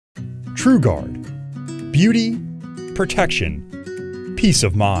Tru-Guard. Beauty, protection, peace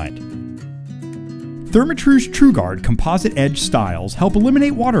of mind. Therma-Tru's Tru-Guard Composite Edge stiles help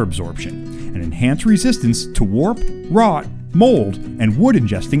eliminate water absorption and enhance resistance to warp, rot, mold, and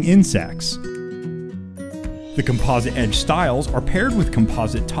wood-ingesting insects. The composite edge stiles are paired with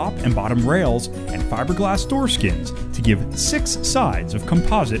composite top and bottom rails and fiberglass door skins to give 6 sides of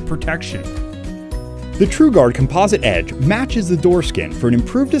composite protection. The Tru-Guard Composite Edge matches the door skin for an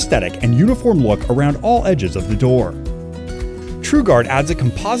improved aesthetic and uniform look around all edges of the door. Tru-Guard adds a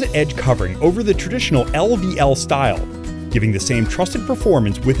composite edge covering over the traditional LVL style, giving the same trusted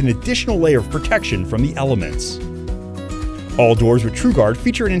performance with an additional layer of protection from the elements. All doors with Tru-Guard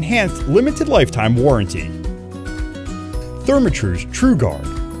feature an enhanced limited lifetime warranty. Therma-Tru's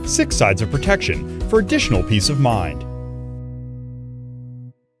Tru-Guard, 6 sides of protection for additional peace of mind.